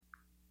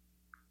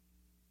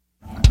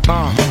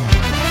Good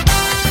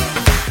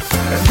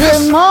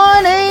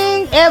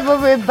morning,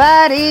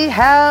 everybody.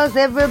 How's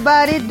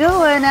everybody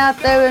doing out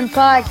there in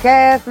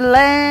podcast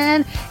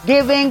land?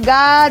 Giving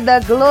God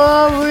the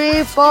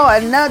glory for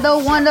another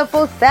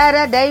wonderful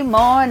Saturday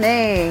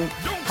morning.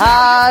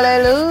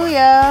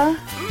 Hallelujah.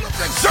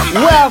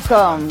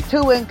 Welcome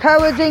to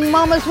Encouraging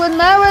Moments with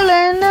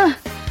Marilyn.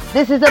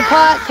 This is a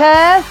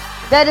podcast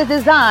that is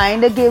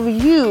designed to give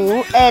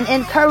you an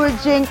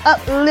encouraging,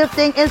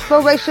 uplifting,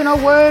 inspirational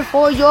word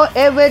for your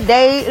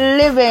everyday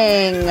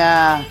living.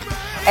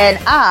 And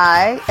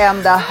I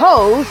am the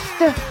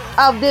host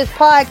of this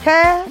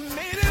podcast,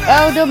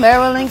 Elder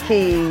Marilyn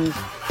Keys.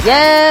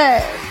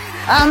 Yes,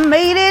 I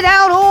made it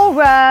out all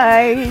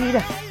right.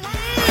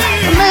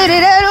 I made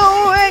it out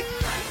all right.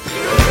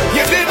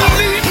 You didn't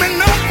leave me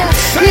no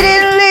forsake. You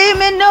didn't leave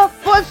me no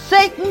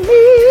forsake me.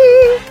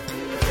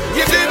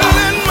 You didn't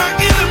let my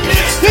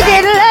enemies You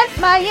didn't let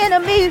my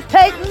enemies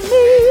take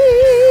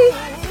me.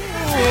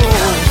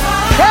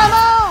 Come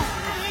on.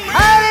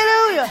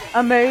 Hallelujah.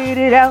 I made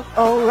it out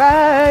all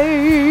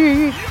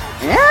right.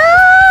 Yeah.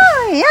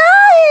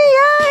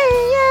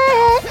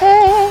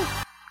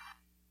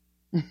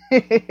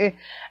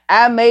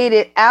 I made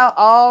it out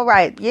all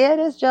right. Yeah,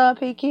 that's John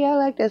P. Key. I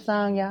like that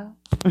song, y'all.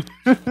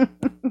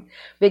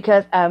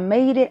 Because I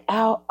made it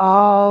out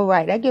all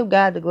right. I give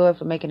God the glory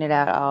for making it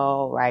out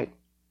all right.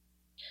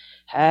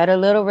 Had a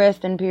little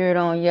resting period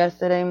on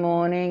yesterday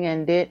morning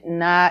and did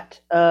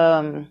not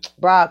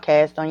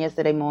broadcast on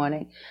yesterday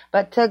morning.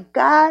 But to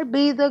God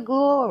be the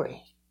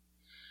glory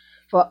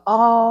for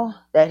all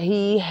that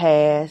he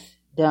has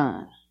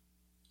done.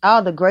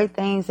 All the great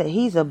things that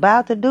he's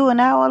about to do in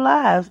our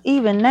lives,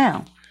 even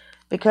now.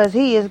 Because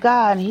he is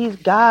God and he's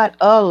God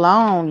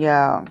alone,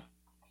 y'all.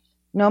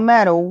 No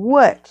matter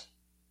what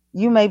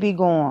you may be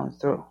going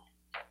through,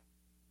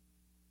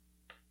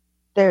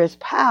 there is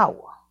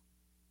power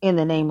in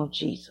the name of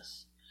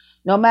Jesus.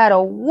 No matter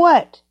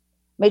what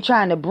may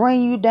trying to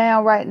bring you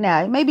down right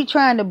now, it may be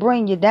trying to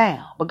bring you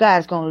down, but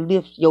God's going to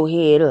lift your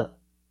head up.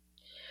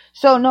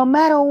 So no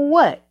matter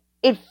what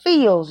it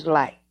feels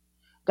like,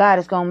 God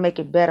is going to make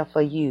it better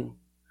for you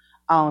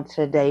on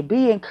today.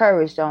 Be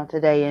encouraged on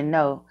today and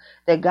know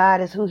that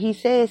God is who he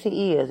says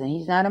he is, and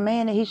he's not a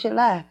man that he should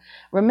lie.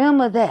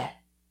 Remember that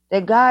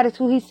God is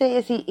who he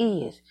says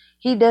he is.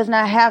 He does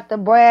not have to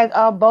brag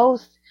or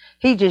boast.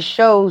 He just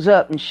shows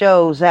up and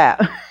shows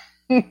out.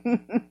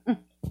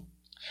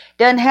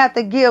 Doesn't have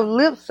to give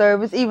lip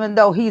service, even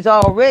though he's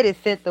already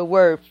sent the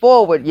word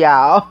forward,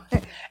 y'all.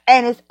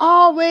 And it's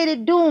already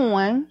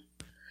doing,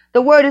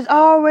 the word is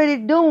already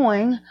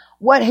doing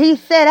what he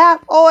set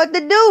out for it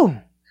to do.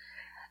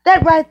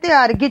 That right there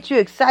ought to get you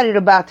excited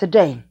about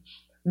today.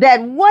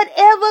 That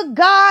whatever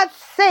God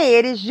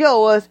said is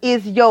yours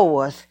is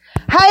yours.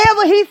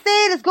 However he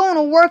said it's going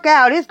to work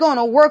out, it's going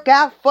to work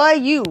out for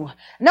you.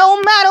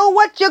 No matter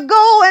what you're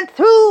going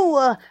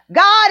through,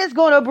 God is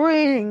going to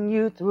bring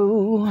you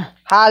through.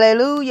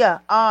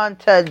 Hallelujah. On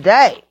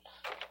today,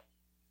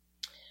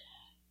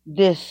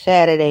 this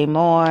Saturday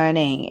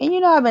morning. And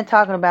you know, I've been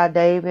talking about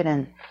David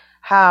and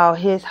how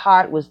his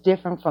heart was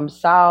different from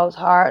Saul's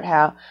heart,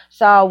 how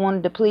Saul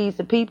wanted to please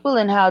the people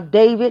and how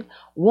David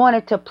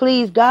wanted to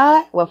please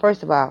God. Well,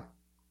 first of all,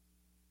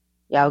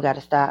 y'all got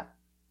to stop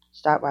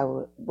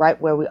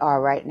right where we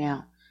are right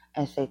now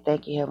and say,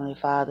 thank you, Heavenly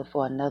Father,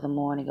 for another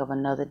morning of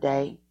another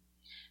day.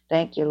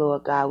 Thank you,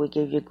 Lord God. We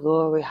give you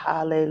glory.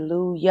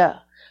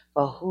 Hallelujah.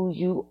 For who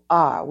you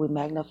are. We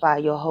magnify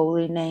your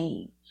holy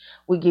name.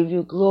 We give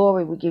you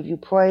glory. We give you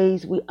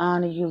praise. We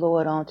honor you,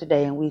 Lord, on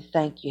today. And we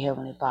thank you,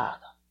 Heavenly Father,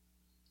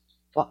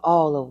 for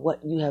all of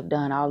what you have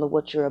done, all of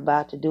what you're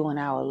about to do in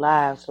our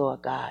lives,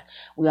 Lord God.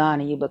 We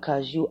honor you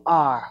because you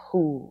are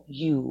who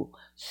you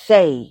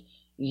say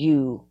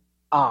you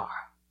are.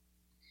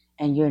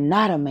 And you're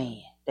not a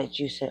man that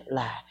you should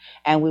lie.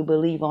 And we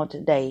believe on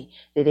today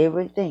that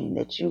everything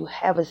that you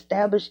have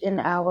established in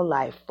our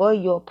life for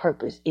your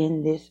purpose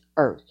in this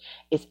earth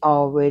is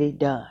already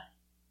done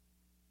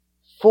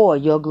for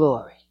your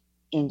glory.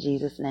 In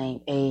Jesus' name,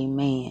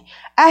 amen.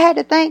 I had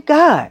to thank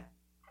God.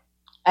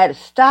 I had to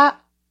stop,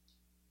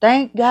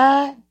 thank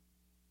God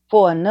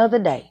for another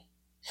day.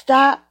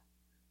 Stop,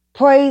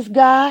 praise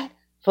God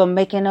for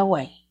making a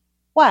way.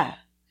 Why?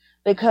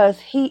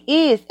 Because he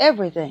is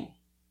everything.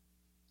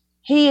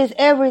 He is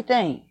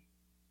everything.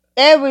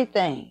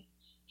 Everything.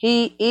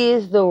 He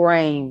is the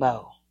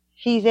rainbow.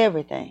 He's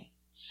everything.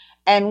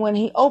 And when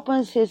he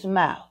opens his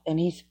mouth and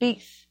he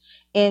speaks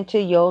into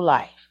your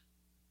life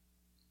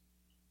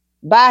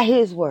by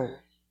his word,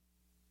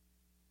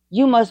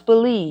 you must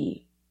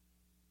believe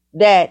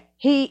that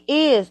he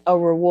is a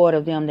reward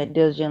of them that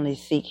diligently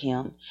seek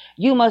him.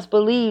 You must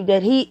believe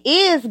that he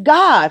is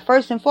God.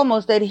 First and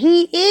foremost, that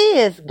he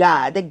is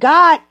God. That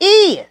God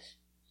is.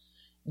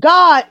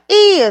 God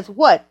is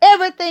what?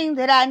 Everything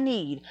that I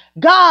need.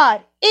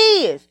 God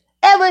is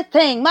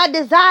everything. My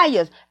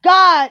desires.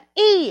 God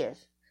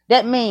is.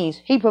 That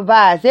means he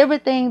provides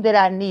everything that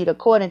I need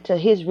according to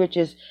his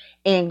riches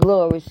in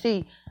glory.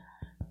 See,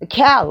 the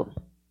cattle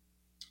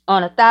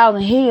on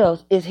 1,000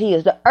 hills is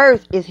his. The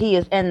earth is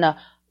his. And the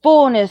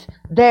fullness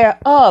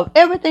thereof.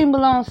 Everything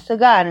belongs to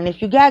God. And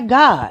if you got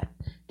God,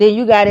 then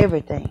you got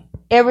everything.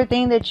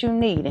 Everything that you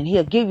need. And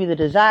he'll give you the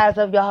desires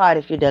of your heart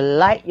if you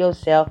delight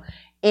yourself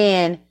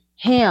in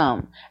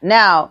him.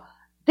 Now,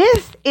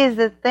 this is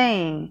the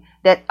thing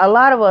that a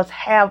lot of us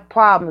have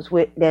problems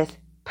with. That's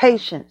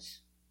patience.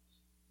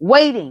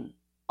 Waiting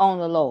on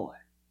the Lord.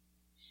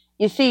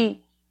 You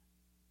see,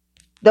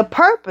 the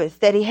purpose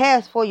that he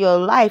has for your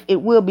life,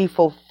 it will be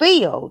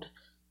fulfilled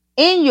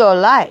in your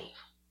life.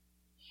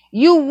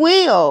 You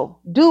will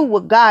do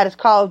what God has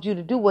called you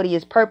to do, what he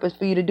has purposed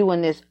for you to do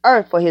in this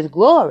earth for his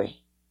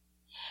glory.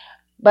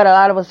 But a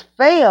lot of us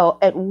fail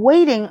at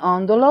waiting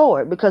on the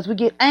Lord because we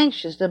get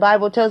anxious. The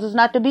Bible tells us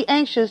not to be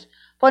anxious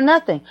for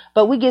nothing,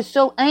 but we get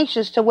so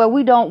anxious to where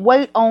we don't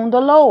wait on the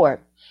Lord.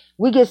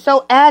 We get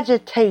so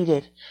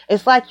agitated.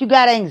 It's like you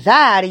got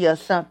anxiety or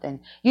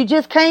something. You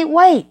just can't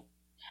wait.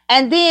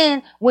 And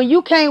then when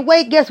you can't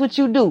wait, guess what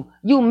you do?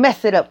 You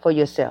mess it up for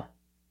yourself.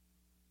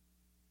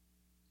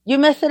 You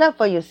mess it up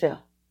for yourself.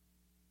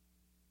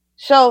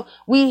 So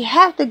we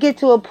have to get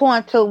to a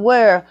point to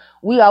where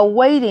we are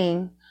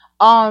waiting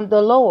on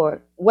the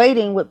Lord,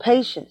 waiting with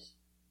patience,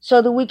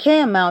 so that we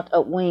can mount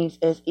up wings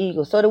as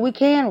eagles, so that we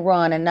can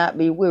run and not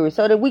be weary,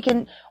 so that we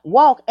can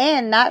walk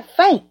and not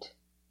faint.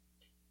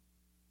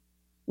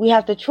 We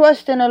have to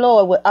trust in the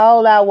Lord with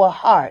all our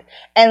heart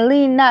and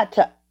lean not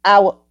to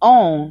our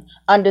own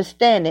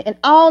understanding. In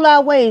all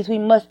our ways, we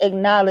must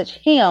acknowledge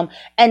him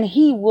and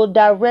he will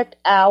direct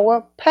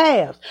our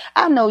paths.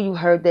 I know you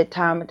heard that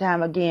time and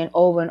time again,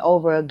 over and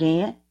over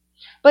again.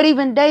 But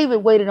even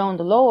David waited on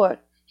the Lord.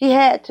 He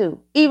had to.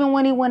 Even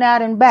when he went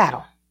out in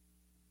battle,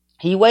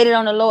 he waited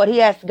on the Lord. He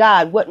asked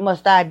God, what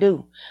must I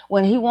do?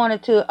 When he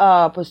wanted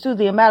to pursue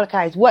the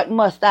Amalekites, what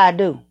must I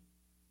do?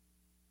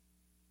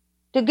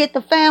 To get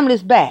the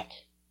families back.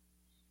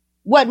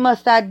 What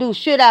must I do?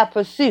 Should I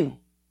pursue?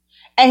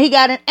 And he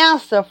got an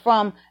answer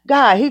from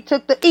God. He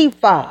took the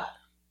ephod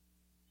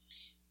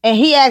and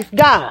he asked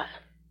God.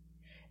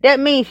 That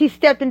means he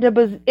stepped in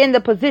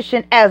the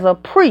position as a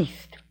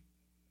priest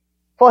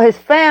for his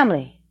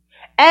family.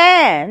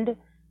 And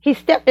he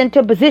stepped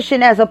into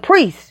position as a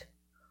priest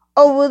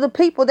over the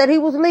people that he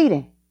was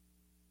leading.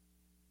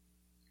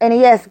 And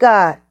he asked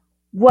God,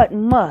 what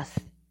must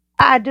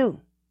I do?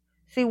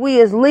 See, we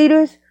as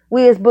leaders,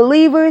 we as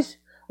believers,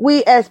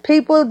 we as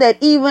people that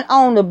even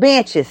on the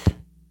benches.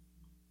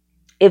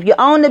 If you're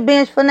on the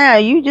bench for now,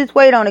 you just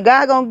wait on it.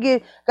 God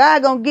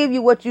gonna give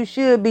you what you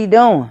should be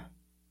doing.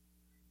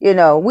 You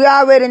know, we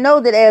already know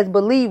that as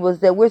believers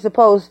that we're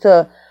supposed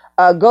to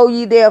go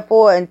ye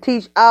therefore and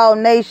teach all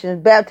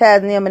nations,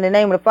 baptizing them in the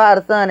name of the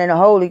Father, Son, and the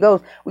Holy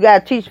Ghost. We got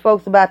to teach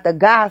folks about the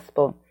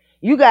gospel.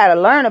 You got to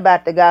learn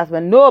about the gospel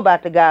and know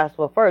about the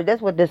gospel first.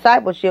 That's what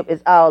discipleship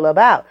is all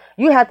about.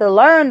 You have to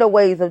learn the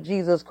ways of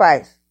Jesus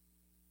Christ.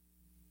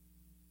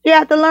 You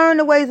have to learn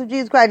the ways of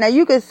Jesus Christ. Now,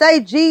 you can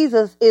say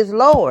Jesus is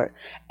Lord,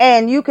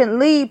 and you can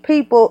lead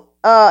people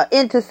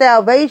into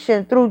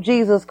salvation through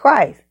Jesus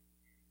Christ.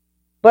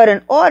 But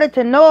in order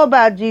to know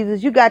about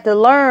Jesus, you got to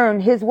learn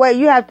his way.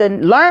 You have to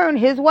learn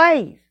his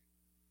ways.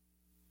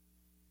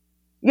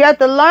 You have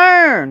to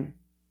learn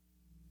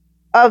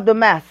of the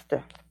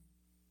Master,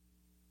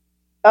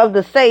 of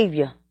the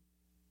Savior,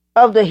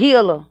 of the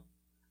Healer,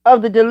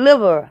 of the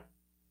Deliverer.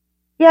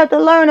 You have to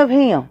learn of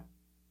him.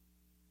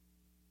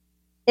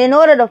 In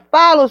order to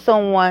follow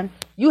someone,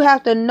 you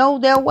have to know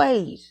their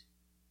ways.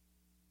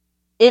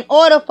 In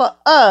order for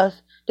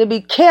us to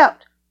be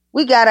kept,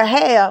 we got to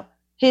have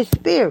his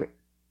spirit.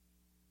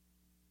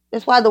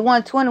 That's why the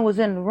 120 was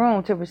in the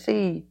room to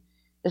receive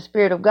the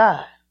Spirit of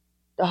God,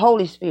 the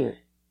Holy Spirit.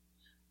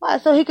 Why?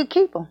 So he could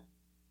keep them.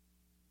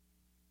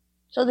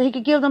 So that he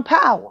could give them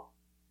power.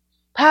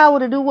 Power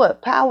to do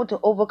what? Power to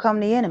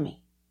overcome the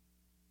enemy.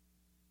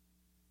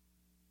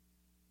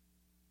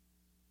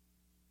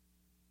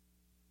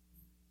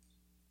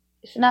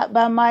 It's not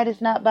by might,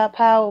 it's not by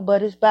power,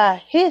 but it's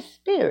by his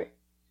Spirit.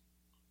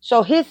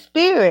 So his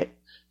Spirit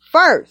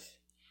first,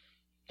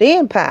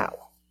 then power.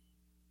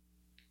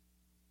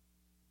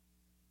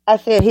 I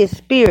said his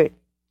Spirit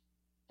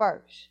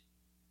first.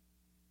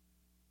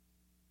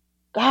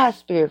 God's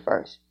Spirit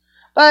first.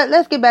 But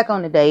let's get back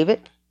on to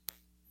David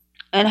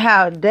and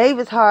how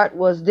David's heart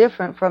was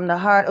different from the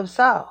heart of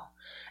Saul,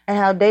 and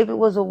how David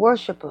was a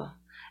worshiper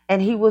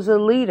and he was a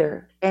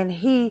leader, and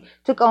he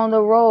took on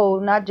the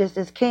role not just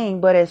as king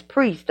but as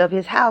priest of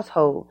his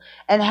household,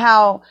 and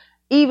how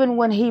even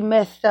when he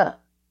messed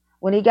up,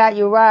 when he got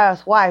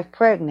Uriah's wife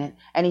pregnant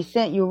and he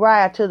sent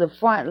Uriah to the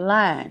front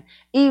line,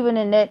 even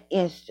in that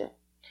instant,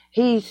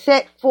 he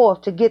set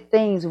forth to get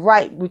things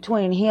right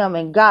between him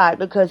and God,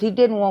 because he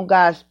didn't want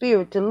God's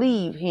Spirit to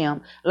leave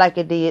him like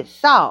it did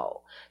Saul.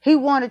 He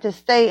wanted to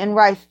stay in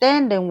right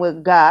standing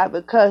with God,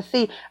 because,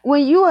 see,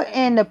 when you are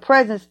in the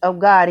presence of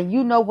God and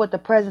you know what the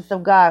presence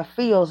of God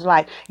feels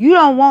like, you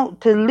don't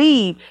want to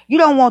leave. You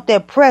don't want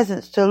that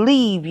presence to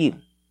leave you.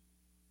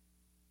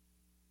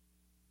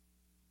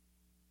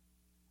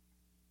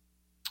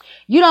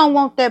 You don't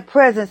want that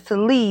presence to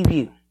leave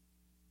you.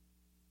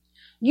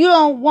 You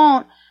don't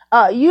want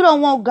You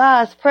don't want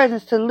God's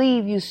presence to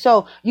leave you.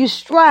 So you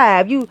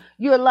strive.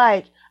 You're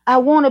like, I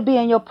want to be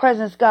in your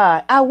presence,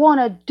 God. I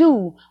want to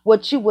do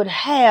what you would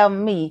have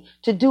me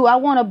to do. I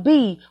want to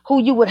be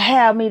who you would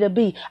have me to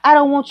be. I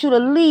don't want you to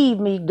leave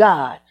me,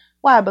 God.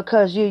 Why?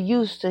 Because you're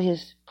used to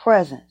his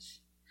presence.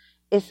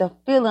 It's a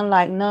feeling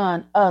like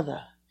none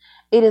other.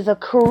 It is a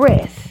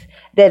caress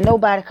that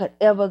nobody could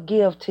ever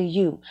give to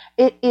you.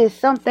 It is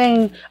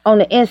something on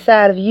the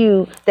inside of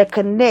you that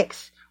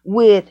connects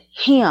with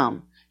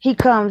him. He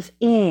comes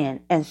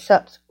in and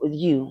sups with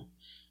you,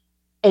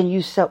 and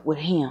you sup with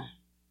him.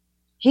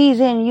 He's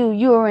in you,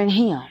 you're in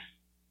him.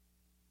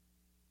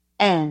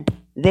 And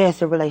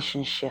there's a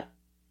relationship.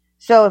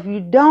 So if you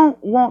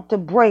don't want to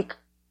break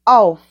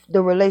off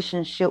the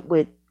relationship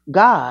with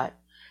God,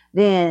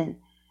 then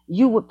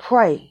you would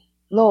pray,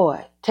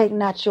 Lord, take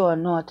not your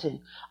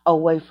anointing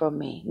away from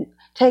me.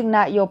 Take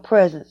not your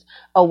presence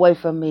away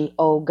from me,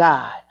 oh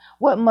God.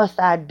 What must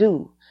I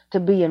do to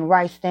be in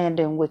right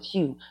standing with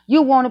you?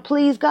 You want to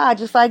please God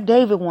just like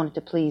David wanted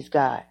to please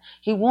God.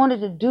 He wanted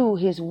to do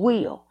his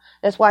will.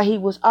 That's why he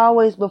was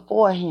always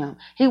before him.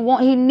 He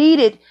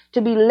needed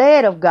to be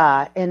led of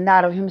God and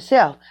not of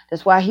himself.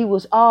 That's why he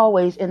was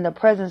always in the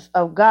presence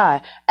of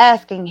God,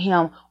 asking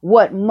him,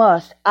 what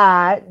must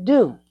I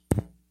do?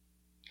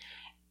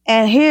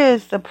 And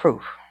here's the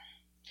proof.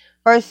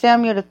 1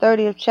 Samuel, the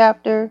 30th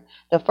chapter,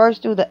 the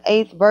 1st through the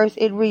 8th verse,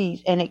 it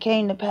reads, And it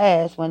came to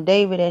pass when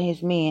David and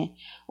his men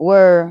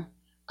were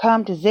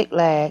come to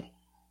Ziklag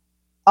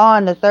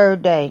on the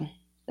 3rd day,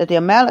 that the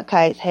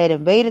Amalekites had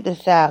invaded the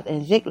south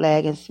and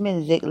Ziklag and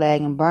smitten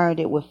Ziklag and burned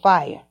it with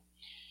fire,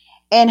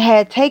 and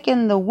had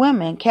taken the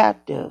women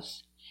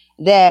captives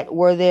that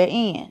were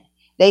therein.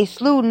 They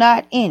slew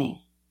not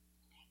any,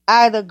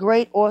 either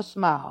great or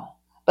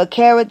small, but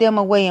carried them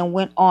away and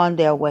went on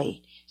their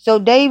way. So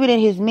David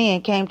and his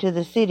men came to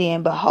the city,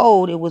 and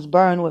behold, it was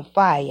burned with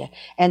fire,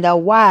 and their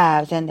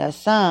wives and their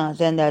sons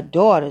and their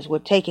daughters were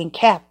taken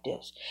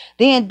captives.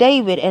 Then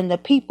David and the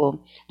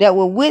people that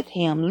were with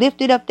him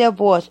lifted up their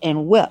voice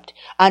and wept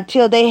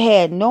until they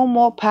had no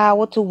more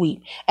power to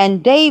weep.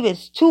 And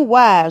David's 2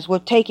 wives were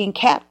taken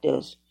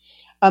captives,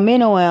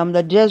 Ahinoam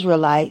the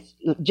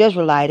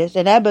Jezreelitess,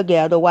 and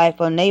Abigail the wife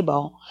of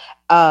Nabal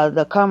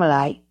the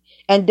Carmelite.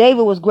 And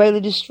David was greatly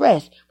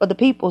distressed, for the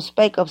people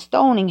spake of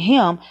stoning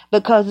him,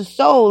 because the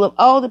soul of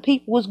all the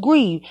people was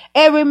grieved,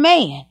 every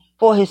man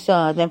for his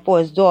sons and for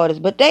his daughters.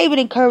 But David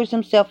encouraged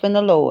himself in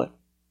the Lord.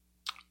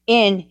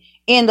 In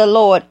the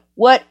Lord,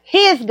 what?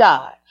 His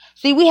God.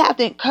 See, we have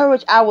to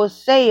encourage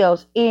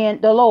ourselves in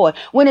the Lord.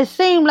 When it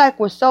seems like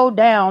we're so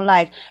down,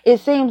 like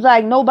it seems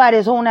like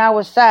nobody's on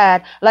our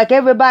side, like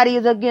everybody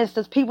is against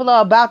us, people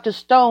are about to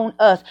stone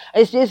us.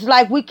 It's just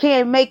like we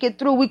can't make it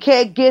through. We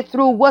can't get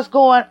through. What's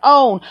going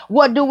on?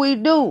 What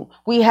do?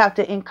 We have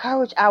to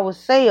encourage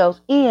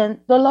ourselves in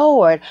the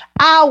Lord,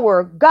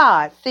 our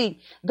God. See,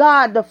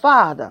 God the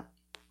Father,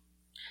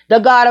 the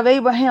God of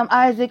Abraham,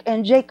 Isaac,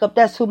 and Jacob,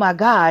 that's who my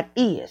God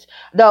is.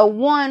 The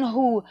one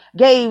who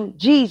gave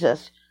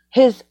Jesus,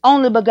 his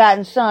only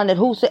begotten son, that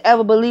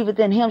whosoever believeth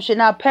in him should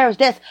not perish.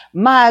 That's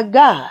my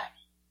God.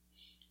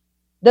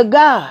 The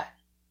God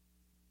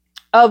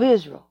of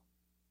Israel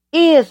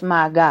is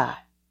my God.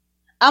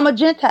 I'm a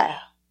Gentile.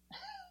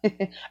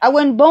 I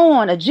wasn't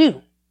born a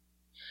Jew.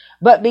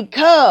 But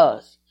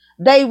because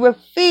they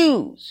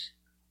refuse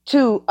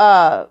to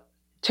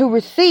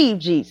receive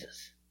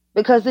Jesus,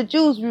 because the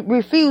Jews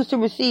refused to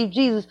receive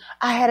Jesus,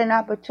 I have an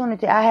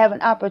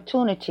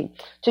opportunity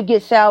to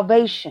get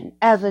salvation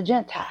as a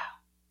Gentile.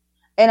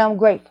 And I'm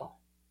grateful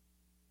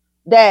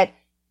that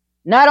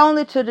not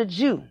only to the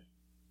Jew,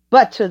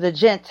 but to the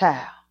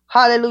Gentile.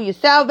 Hallelujah.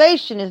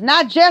 Salvation is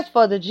not just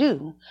for the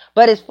Jew,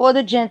 but it's for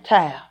the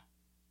Gentile.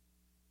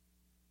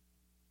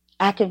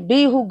 I can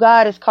be who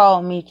God has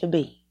called me to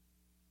be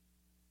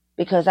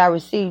because I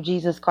received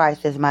Jesus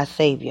Christ as my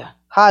Savior.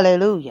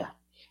 Hallelujah.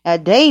 Now,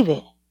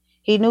 David,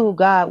 he knew who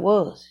God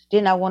was.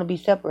 Did not want to be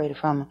separated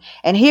from him.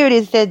 And here it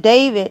is said,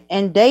 David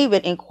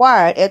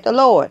inquired at the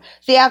Lord.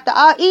 See,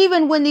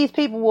 even when these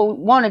people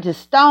wanted to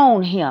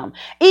stone him,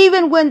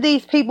 even when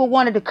these people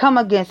wanted to come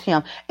against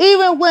him,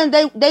 even when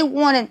they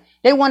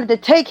wanted to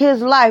take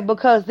his life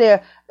because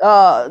their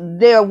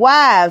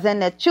wives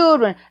and their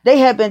children, they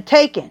had been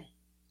taken.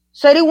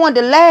 So they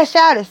wanted to lash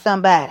out at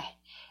somebody.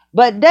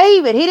 But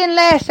David, he didn't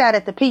lash out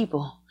at the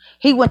people.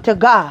 He went to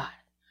God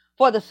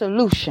for the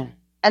solution.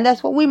 And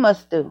that's what we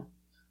must do.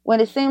 When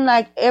it seems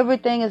like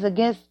everything is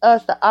against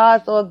us, the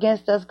odds are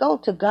against us, go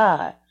to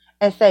God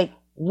and say,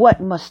 what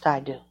must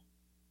I do?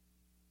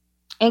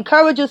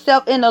 Encourage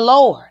yourself in the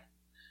Lord,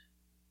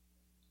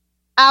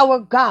 our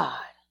God,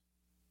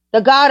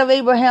 the God of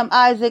Abraham,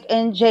 Isaac,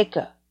 and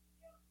Jacob.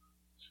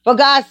 For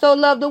God so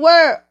loved the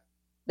world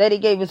that he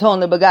gave his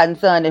only begotten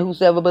son, that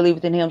whosoever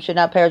believeth in him should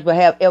not perish but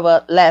have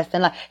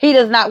everlasting life. He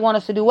does not want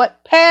us to do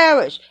what?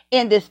 Perish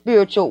in this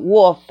spiritual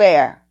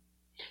warfare.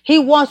 He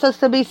wants us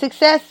to be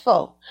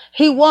successful.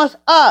 He wants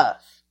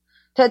us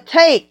to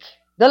take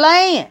the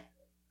land.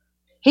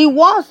 He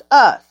wants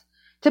us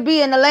to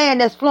be in the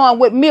land that's flowing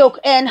with milk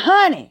and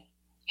honey.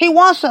 He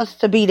wants us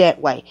to be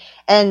that way.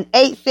 And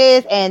 8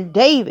 says, and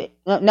David,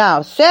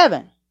 now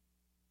 7,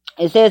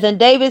 it says, and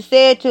David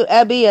said to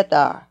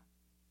Abiathar,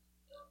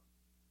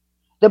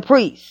 the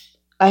priest,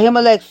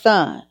 Ahimelech's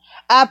son,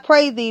 I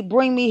pray thee,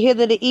 bring me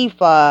hither the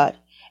ephod.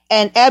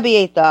 And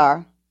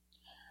Abiathar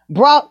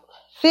brought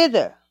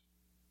thither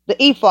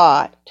the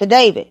ephod to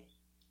David.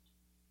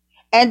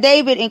 And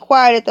David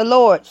inquired at the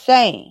Lord,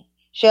 saying,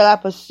 shall I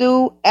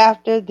pursue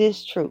after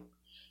this troop?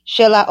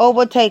 Shall I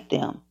overtake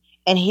them?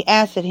 And he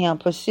answered him,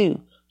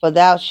 pursue, for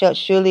thou shalt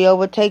surely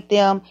overtake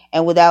them,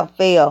 and without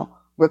fail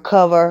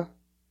recover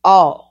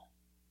all.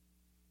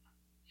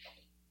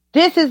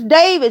 This is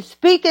David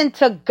speaking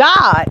to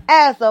God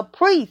as a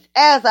priest,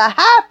 as a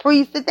high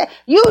priest. Do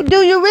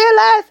you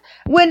realize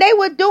when they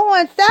were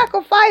doing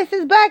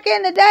sacrifices back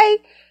in the day,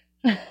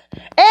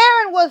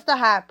 Aaron was the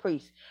high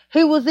priest.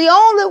 He was the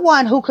only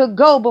one who could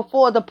go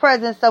before the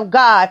presence of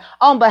God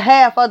on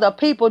behalf of the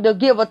people to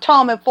give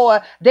atonement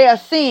for their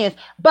sins.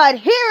 But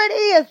here it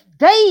is,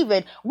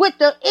 David with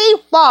the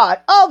ephod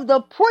of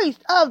the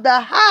priest, of the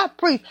high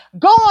priest,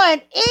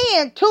 going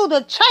into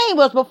the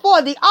chambers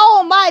before the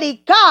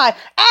Almighty God,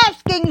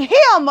 asking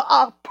him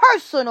a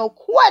personal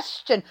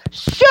question.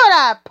 Should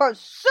I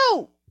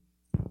pursue?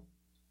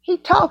 He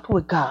talked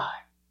with God.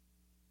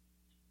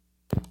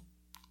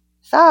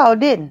 Saul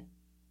didn't.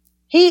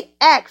 He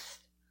asked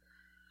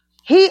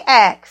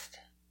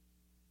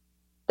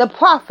the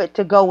prophet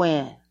to go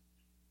in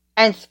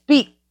and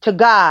speak to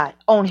God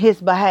on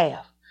his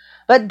behalf.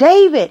 But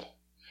David,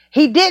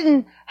 he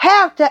didn't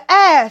have to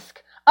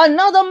ask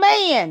another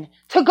man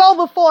to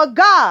go before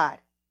God,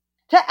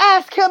 to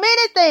ask him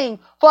anything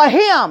for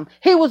him.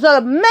 He was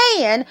a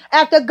man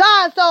after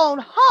God's own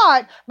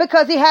heart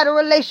because he had a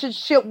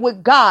relationship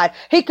with God.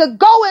 He could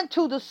go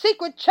into the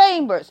secret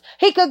chambers.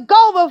 He could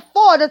go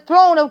before the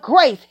throne of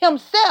grace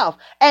himself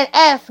and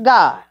ask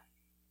God,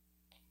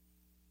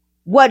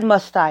 what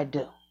must I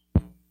do?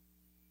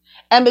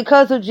 And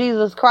because of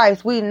Jesus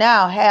Christ, we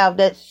now have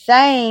that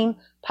same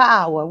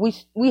power.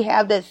 We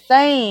have that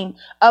same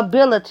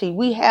ability.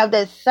 We have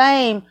that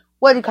same,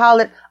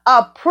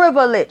 a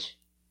privilege.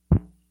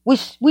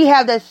 We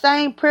have that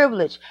same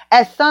privilege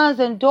as sons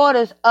and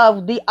daughters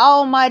of the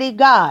Almighty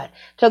God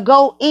to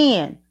go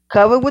in,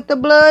 covered with the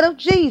blood of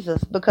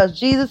Jesus, because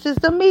Jesus is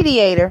the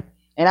mediator.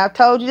 And I've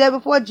told you that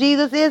before.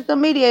 Jesus is the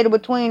mediator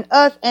between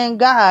us and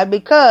God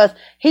because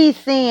he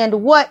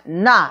sinned what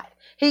not.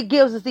 He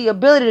gives us the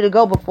ability to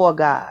go before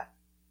God.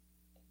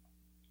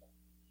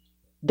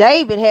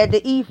 David had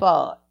the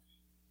ephod.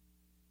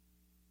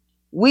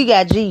 We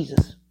got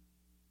Jesus.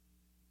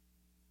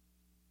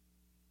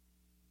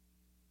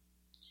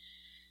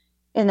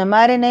 In the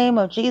mighty name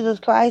of Jesus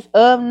Christ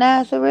of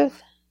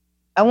Nazareth,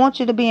 I want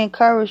you to be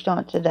encouraged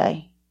on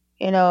today.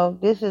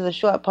 This is a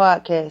short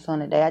podcast on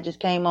today. I just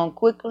came on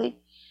quickly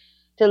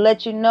to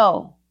let you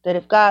know that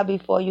if God be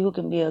for you, who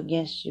can be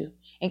against you?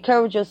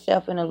 Encourage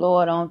yourself in the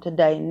Lord on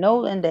today,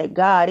 knowing that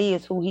God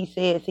is who he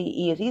says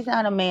he is. He's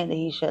not a man that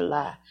he should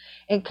lie.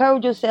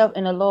 Encourage yourself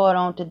in the Lord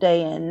on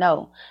today and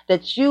know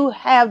that you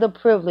have the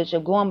privilege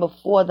of going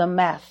before the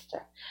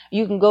Master.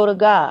 You can go to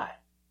God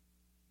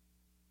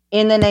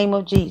in the name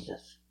of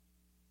Jesus.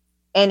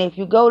 And if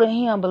you go to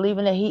him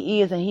believing that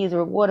he is and he is a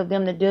reward of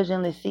them that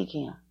diligently seek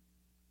him,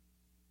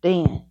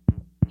 then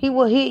he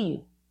will hear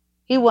you.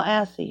 He will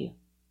answer you.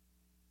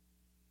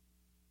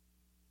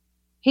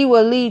 He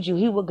will lead you.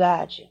 He will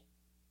guide you.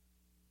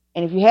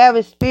 And if you have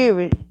his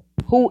spirit,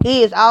 who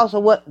is also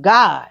what?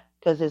 God.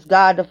 Because it's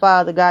God the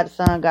Father, God the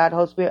Son, God the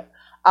Holy Spirit.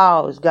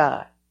 All is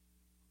God.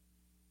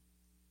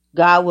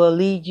 God will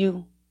lead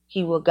you.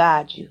 He will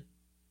guide you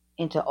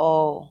into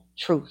all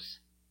truth.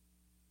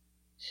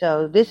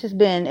 So this has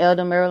been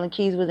Elder Marilyn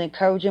Keys with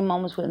Encouraging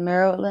Moments with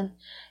Marilyn.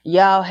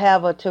 Y'all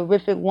have a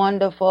terrific,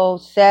 wonderful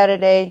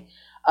Saturday.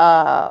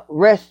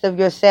 Rest of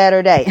your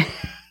Saturday.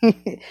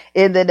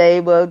 In the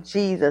name of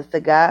Jesus, to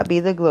God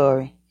be the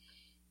glory.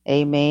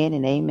 Amen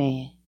and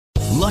amen.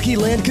 Lucky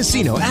Land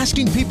Casino,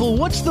 asking people,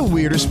 what's the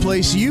weirdest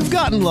place you've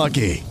gotten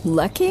lucky?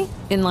 Lucky?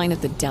 In line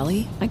at the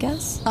deli, I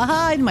guess?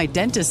 Aha, in my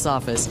dentist's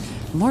office.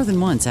 More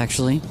than once,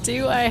 actually.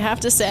 Do I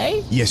have to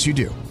say? Yes, you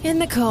do. In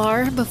the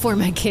car before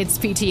my kids'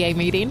 PTA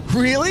meeting.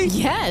 Really?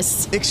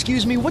 Yes.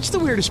 Excuse me, what's the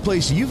weirdest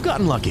place you've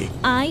gotten lucky?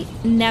 I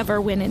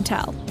never win and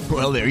tell.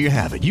 Well, there you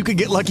have it. You can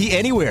get lucky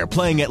anywhere,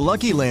 playing at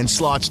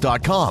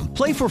LuckyLandSlots.com.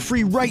 Play for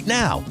free right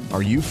now.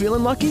 Are you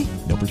feeling lucky?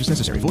 No purchase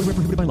necessary. Void where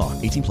prohibited by law.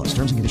 18+.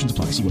 Terms and conditions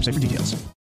apply. See website for details.